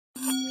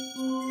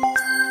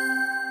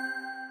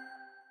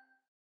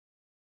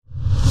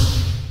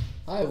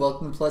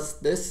welcome to Plus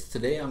This.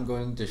 Today I'm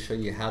going to show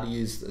you how to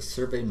use the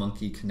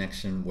SurveyMonkey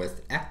connection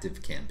with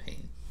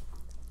ActiveCampaign.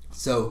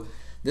 So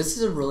this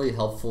is a really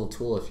helpful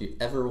tool if you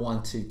ever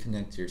want to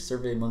connect your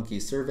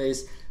SurveyMonkey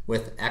surveys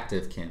with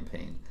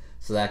ActiveCampaign.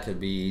 So that could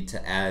be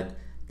to add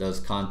those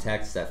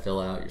contacts that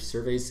fill out your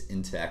surveys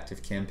into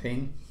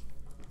ActiveCampaign,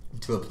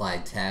 to apply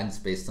tags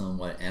based on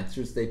what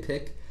answers they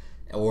pick,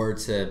 or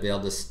to be able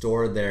to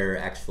store their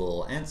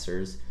actual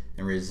answers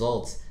and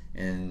results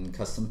in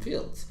custom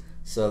fields.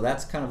 So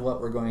that's kind of what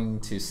we're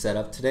going to set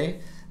up today.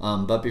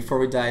 But before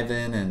we dive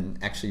in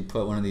and actually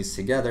put one of these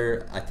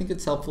together, I think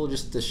it's helpful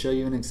just to show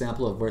you an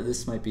example of where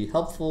this might be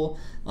helpful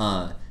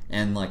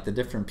and like the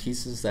different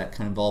pieces that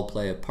kind of all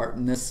play a part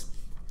in this.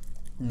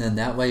 And then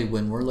that way,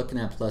 when we're looking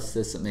at Plus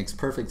This, it makes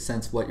perfect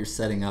sense what you're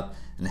setting up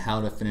and how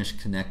to finish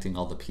connecting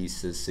all the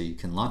pieces so you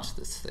can launch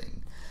this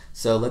thing.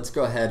 So let's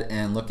go ahead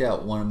and look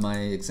at one of my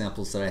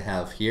examples that I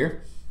have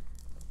here.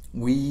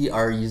 We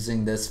are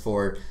using this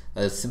for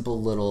a simple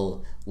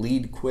little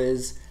lead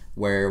quiz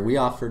where we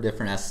offer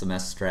different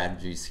SMS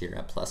strategies here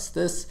at Plus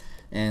This.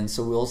 And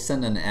so we'll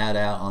send an ad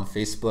out on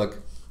Facebook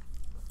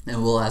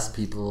and we'll ask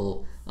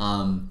people,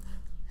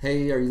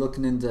 hey, are you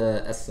looking into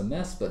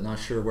SMS but not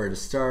sure where to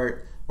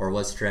start, or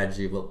what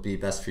strategy will be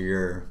best for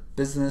your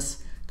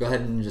business? Go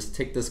ahead and just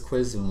take this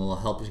quiz and we'll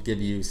help give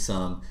you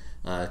some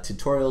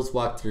tutorials,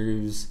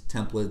 walkthroughs,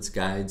 templates,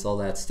 guides, all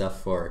that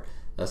stuff for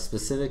a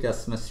specific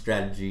SMS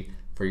strategy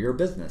for your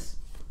business.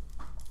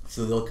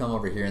 So they'll come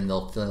over here and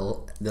they'll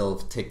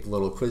take the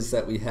little quiz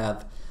that we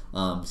have.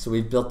 So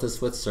we built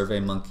this with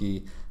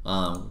SurveyMonkey,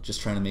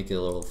 just trying to make it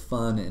a little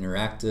fun,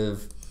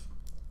 interactive.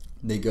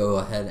 They go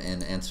ahead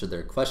and answer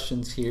their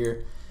questions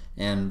here,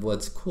 and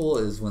what's cool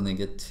is when they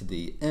get to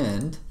the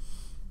end,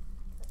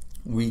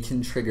 we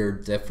can trigger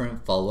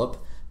different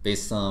follow-up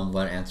based on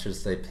what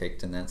answers they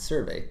picked in that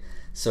survey.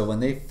 So when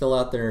they fill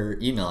out their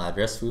email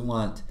address, we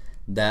want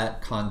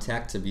that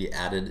contact to be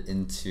added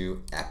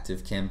into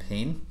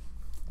ActiveCampaign.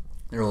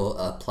 It will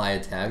apply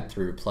a tag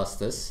through Plus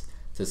This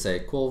to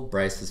say, cool,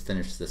 Bryce has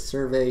finished this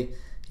survey,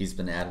 he's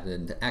been added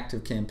into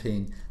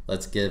ActiveCampaign,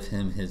 let's give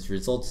him his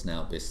results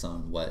now based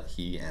on what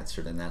he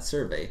answered in that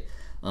survey.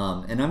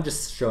 And I'm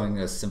just showing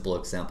a simple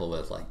example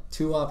with like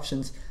 2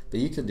 options, but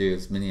you could do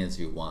as many as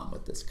you want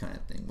with this kind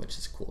of thing, which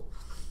is cool.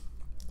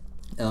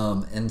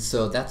 And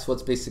so that's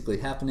what's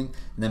basically happening.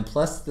 And then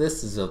Plus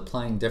This is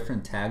applying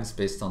different tags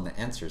based on the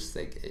answers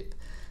they gave.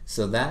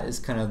 So that is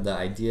kind of the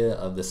idea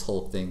of this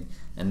whole thing.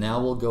 And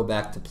now we'll go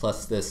back to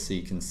Plus This so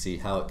you can see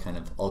how it kind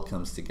of all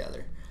comes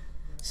together.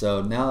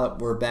 So now that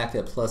we're back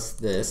at Plus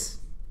This,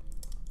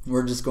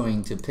 we're just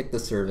going to pick the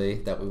survey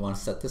that we want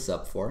to set this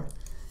up for.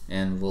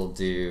 And we'll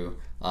do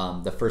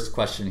the first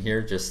question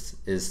here just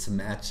is to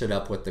match it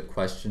up with the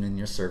question in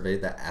your survey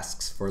that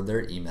asks for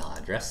their email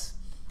address.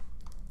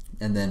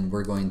 And then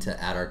we're going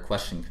to add our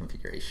question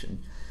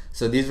configuration.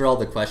 So these are all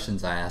the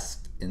questions I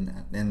asked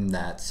in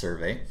that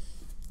survey.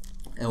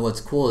 And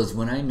what's cool is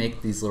when I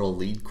make these little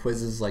lead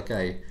quizzes like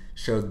I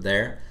showed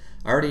there,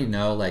 I already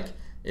know like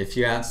if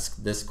you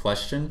ask this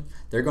question,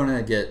 they're going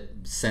to get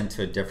sent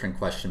to a different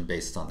question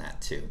based on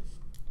that too.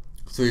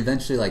 So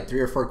eventually, like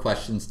 3 or 4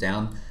 questions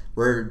down,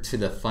 we're to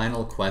the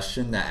final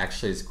question that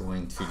actually is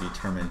going to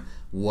determine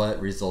what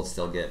results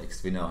they'll get,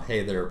 because we know,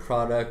 hey, they're a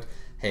product,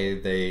 hey,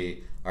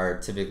 they are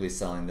typically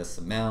selling this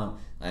amount,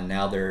 and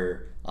now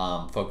they're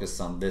focused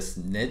on this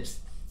niche.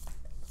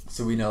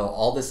 So we know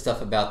all this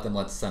stuff about them,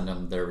 let's send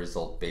them their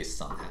result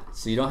based on that.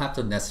 So you don't have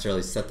to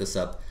necessarily set this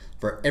up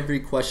for every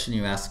question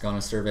you ask on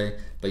a survey,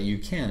 but you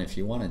can if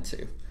you wanted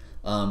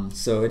to.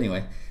 So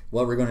anyway,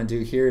 what we're going to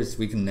do here is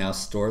we can now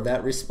store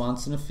that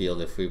response in a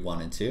field if we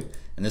wanted to,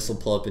 and this will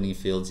pull up any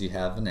fields you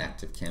have in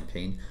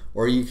ActiveCampaign,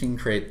 or you can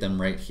create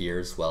them right here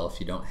as well if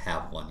you don't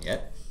have one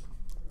yet.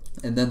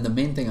 And then the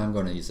main thing I'm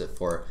going to use it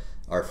for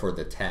are for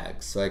the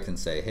tags. So I can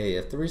say, hey,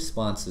 if the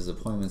responses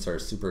appointments are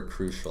super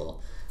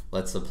crucial,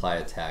 let's apply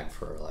a tag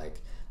for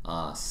like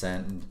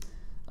send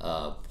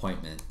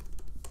appointment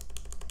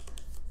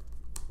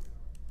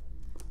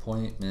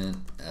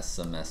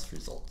SMS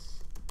results.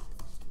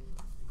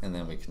 And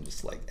then we can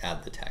just like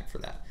add the tag for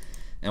that.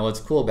 And what's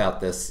cool about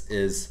this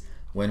is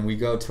when we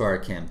go to our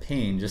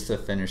campaign, just to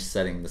finish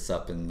setting this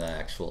up in the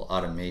actual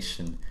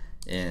automation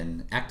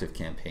in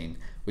ActiveCampaign,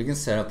 we can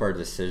set up our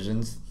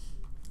decisions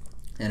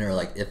and our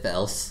like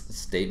if-else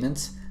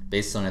statements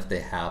based on if they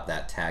have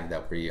that tag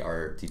that we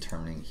are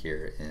determining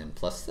here in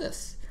Plus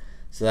This.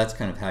 So that's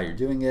kind of how you're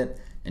doing it.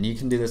 And you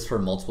can do this for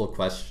multiple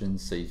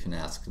questions. So you can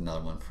ask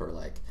another one for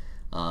like,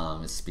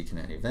 is speaking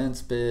at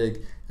events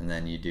big? And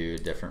then you do a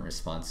different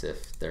response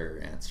if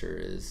their answer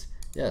is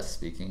yes,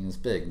 speaking is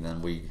big. And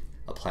then we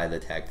apply the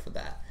tag for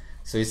that.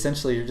 So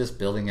essentially you're just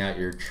building out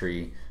your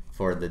tree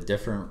for the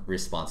different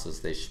responses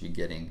they should be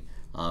getting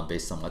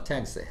based on what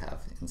tags they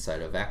have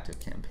inside of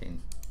ActiveCampaign.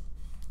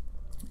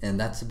 And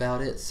that's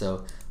about it.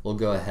 So we'll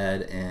go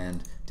ahead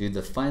and do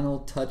the final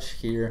touch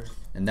here,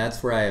 and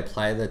that's where I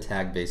apply the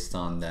tag based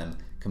on them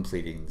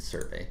completing the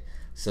survey.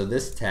 So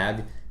this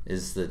tag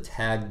is the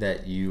tag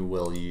that you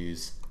will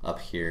use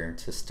up here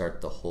to start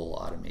the whole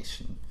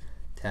automation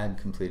tag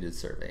completed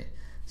survey.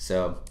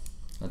 So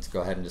let's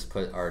go ahead and just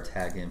put our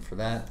tag in for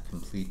that,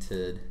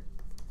 completed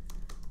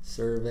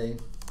survey.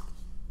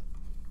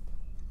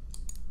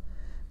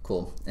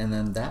 Cool, and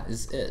then that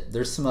is it.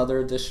 There's some other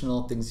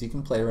additional things you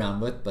can play around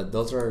with, but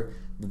those are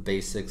the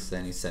basics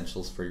and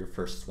essentials for your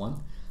first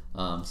one.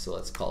 So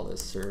let's call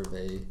this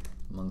Survey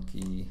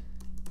Monkey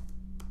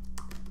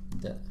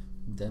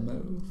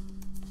Demo.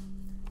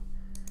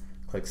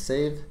 Click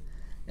Save,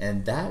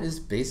 and that is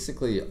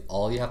basically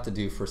all you have to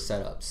do for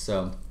setup.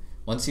 So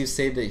once you've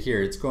saved it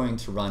here, it's going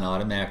to run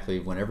automatically.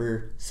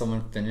 Whenever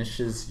someone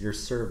finishes your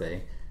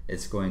survey,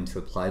 it's going to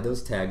apply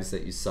those tags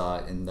that you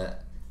saw in the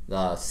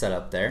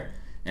setup there,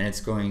 and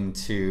it's going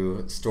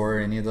to store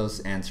any of those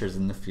answers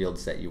in the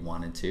fields that you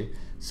wanted to.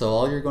 So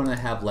all you're going to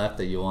have left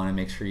that you want to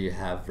make sure you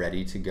have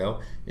ready to go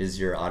is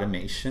your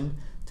automation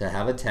to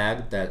have a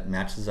tag that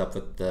matches up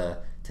with the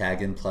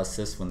tag in plus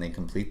this when they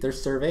complete their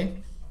survey,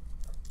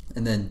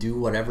 and then do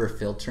whatever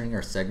filtering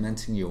or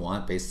segmenting you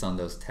want based on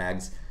those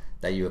tags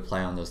that you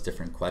apply on those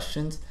different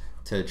questions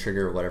to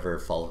trigger whatever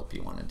follow-up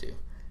you want to do.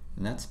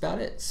 And that's about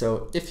it.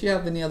 So if you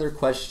have any other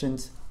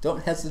questions,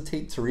 don't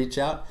hesitate to reach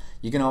out.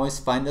 You can always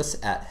find us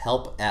at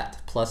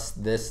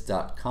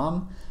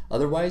help@plusthis.com.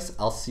 Otherwise,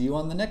 I'll see you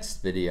on the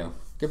next video.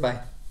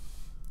 Goodbye.